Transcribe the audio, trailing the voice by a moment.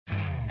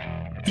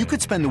You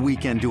could spend the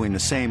weekend doing the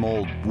same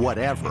old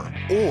whatever,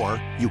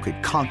 or you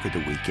could conquer the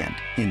weekend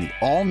in the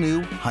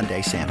all-new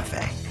Hyundai Santa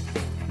Fe.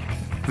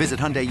 Visit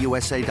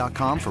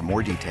HyundaiUSA.com for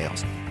more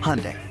details.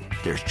 Hyundai,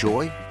 there's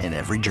joy in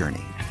every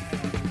journey.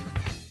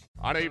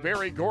 On a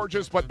very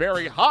gorgeous but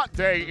very hot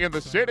day in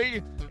the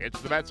city, it's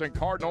the Mets and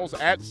Cardinals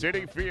at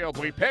Citi Field.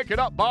 We pick it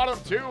up bottom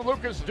two.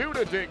 Lucas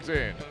Duda digs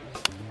in.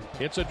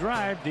 It's a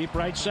drive, deep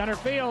right center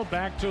field,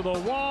 back to the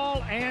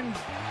wall, and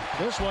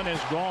this one is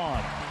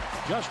gone.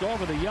 Just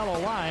over the yellow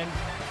line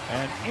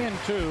and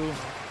into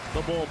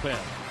the bullpen.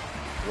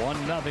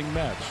 1-0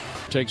 Mets.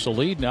 Takes the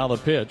lead, now the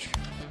pitch.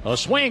 A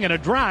swing and a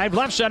drive,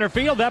 left center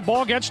field. That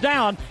ball gets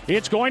down.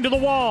 It's going to the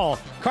wall.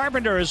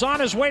 Carpenter is on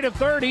his way to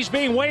third. He's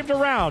being waved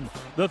around.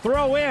 The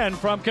throw in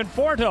from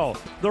Conforto.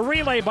 The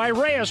relay by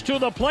Reyes to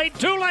the plate.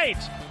 Too late.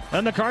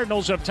 And the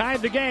Cardinals have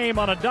tied the game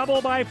on a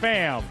double by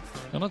Pham.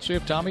 And let's see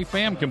if Tommy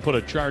Pham can put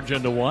a charge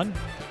into one.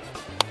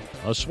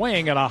 A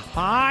swing and a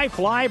high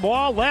fly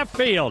ball left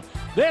field.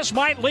 This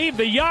might leave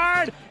the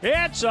yard.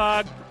 It's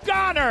a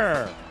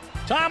goner.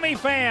 Tommy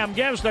Pham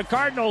gives the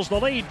Cardinals the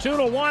lead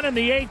 2-1 in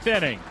the 8th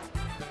inning.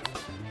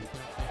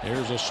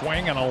 Here's a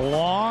swing and a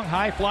long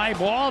high fly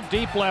ball,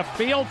 deep left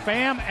field.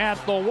 Pham at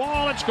the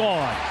wall, it's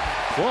gone.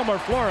 Wilmer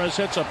Flores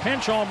hits a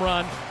pinch home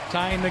run,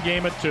 tying the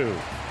game at 2.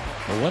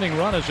 The winning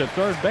run is at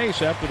third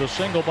base after the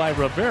single by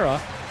Rivera.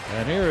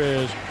 And here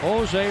is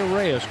Jose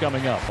Reyes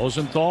coming up.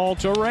 Rosenthal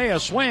to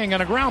Reyes, swing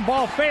and a ground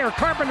ball fair.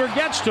 Carpenter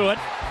gets to it,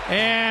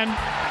 and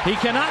he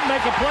cannot make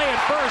a play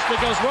at first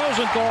because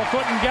Rosenthal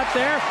couldn't get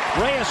there.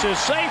 Reyes is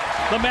safe.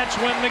 The Mets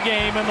win the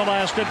game in the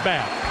last at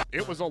bat.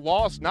 It was a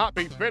loss not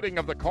befitting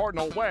of the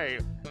Cardinal way,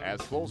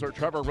 as closer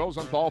Trevor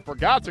Rosenthal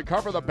forgot to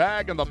cover the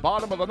bag in the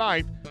bottom of the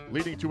 9th,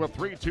 leading to a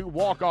 3-2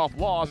 walk-off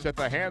loss at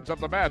the hands of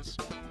the Mets.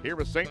 Here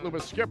is St.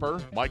 Louis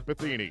skipper Mike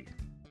Matheny.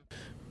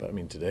 But, I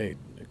mean, today,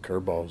 the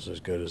curveball is as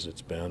good as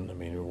it's been. I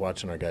mean, we're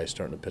watching our guys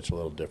starting to pitch a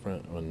little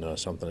different when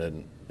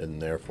something isn't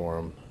there for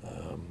him.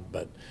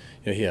 But,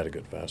 you know, he had a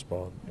good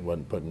fastball. He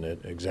wasn't putting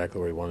it exactly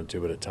where he wanted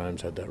to, but at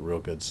times had that real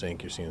good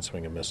sink. You're seeing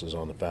swing and misses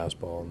on the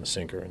fastball and the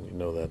sinker, and you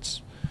know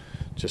that's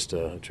just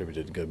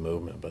attributed to good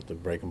movement. But the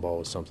breaking ball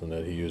was something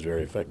that he used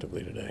very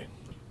effectively today.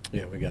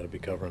 Yeah, we got to be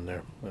covering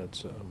there.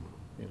 That's,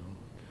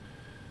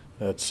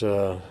 that's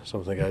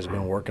something the guys have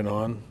been working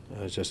on.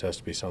 It just has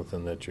to be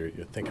something that you're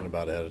thinking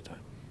about ahead of time.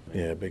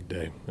 Yeah, big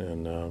day,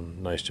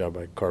 and nice job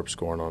by Carp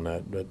scoring on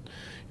that. But,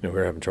 you know, we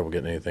were having trouble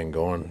getting anything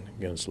going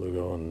against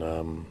Lugo,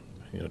 and,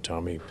 you know,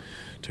 Tommy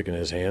took it in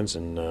his hands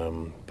and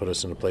put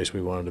us in the place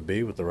we wanted to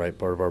be with the right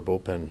part of our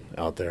bullpen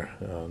out there.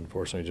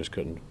 Unfortunately, just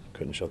couldn't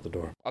shut the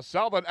door. A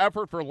solid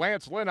effort for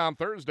Lance Lynn on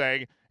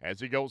Thursday as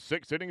he goes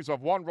 6 innings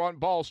of 1-run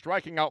ball,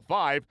 striking out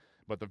 5,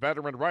 but the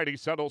veteran righty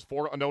settles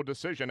for a no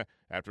decision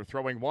after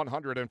throwing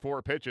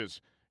 104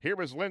 pitches. Here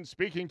is Lynn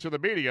speaking to the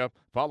media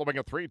following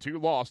a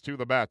 3-2 loss to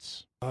the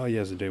Mets.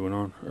 Yeah, as the day went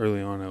on,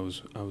 early on, I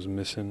was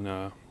missing.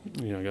 I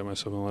got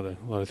myself in a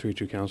lot of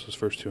 3-2 counts those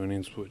first 2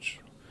 innings, which,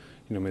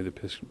 you know, made the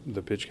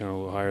pitch kind of a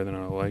little higher than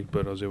I liked.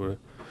 But I was able to,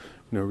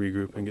 you know,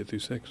 regroup and get through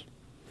 6.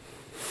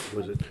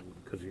 Was it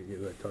because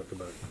you talked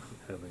about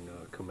having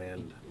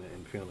command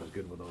and feeling as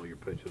good with all your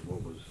pitches?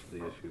 What was the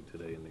issue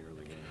today in the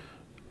early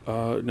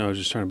game? No, I was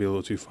just trying to be a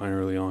little too fine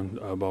early on.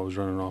 Ball was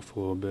running off a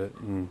little bit,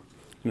 and,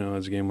 you know,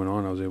 as the game went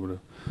on, I was able to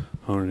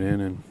hone it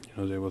in, and, you know,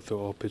 I was able to throw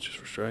all pitches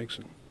for strikes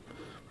and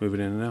move it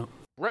in and out.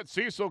 Brett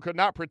Cecil could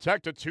not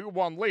protect a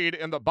 2-1 lead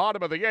in the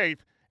bottom of the 8th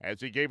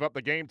as he gave up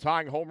the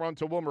game-tying home run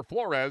to Wilmer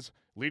Flores,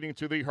 leading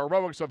to the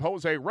heroics of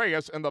Jose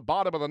Reyes in the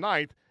bottom of the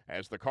 9th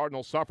as the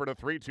Cardinals suffered a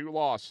 3-2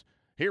 loss.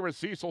 Here is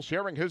Cecil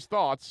sharing his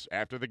thoughts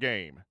after the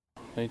game.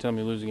 Anytime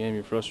you lose a game,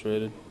 you're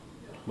frustrated,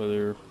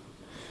 whether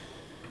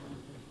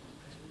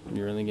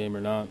you're in the game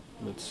or not.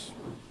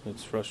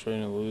 It's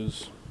frustrating to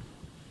lose.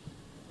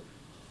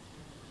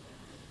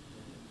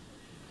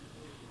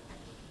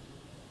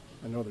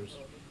 I know there's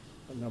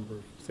a number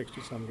of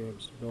 60-some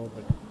games to go,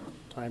 but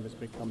time is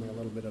becoming a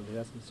little bit of the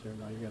essence here.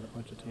 Now you've got a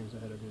bunch of teams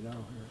ahead of you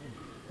now.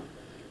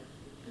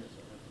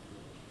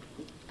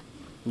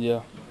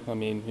 Yeah, I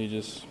mean, you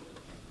just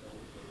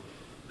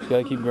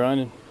got to keep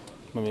grinding.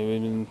 I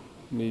mean,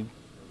 we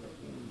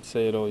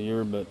say it all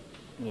year, but,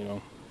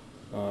 you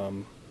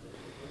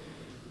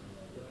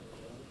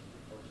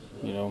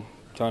know,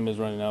 time is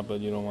running out, but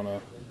you don't want to,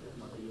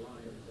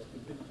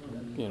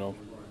 you know,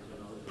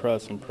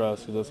 press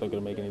because that's not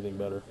going to make anything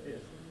better.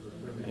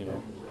 You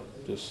know,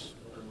 just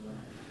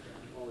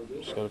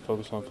got to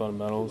focus on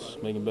fundamentals,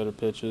 making better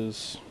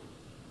pitches,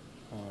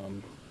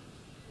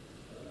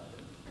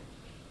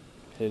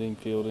 hitting,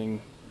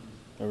 fielding,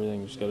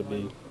 everything. Just got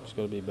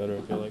to be better,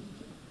 I feel like.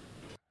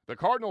 The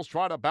Cardinals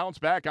try to bounce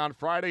back on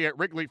Friday at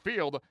Wrigley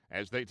Field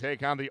as they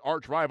take on the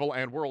arch rival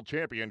and world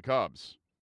champion Cubs.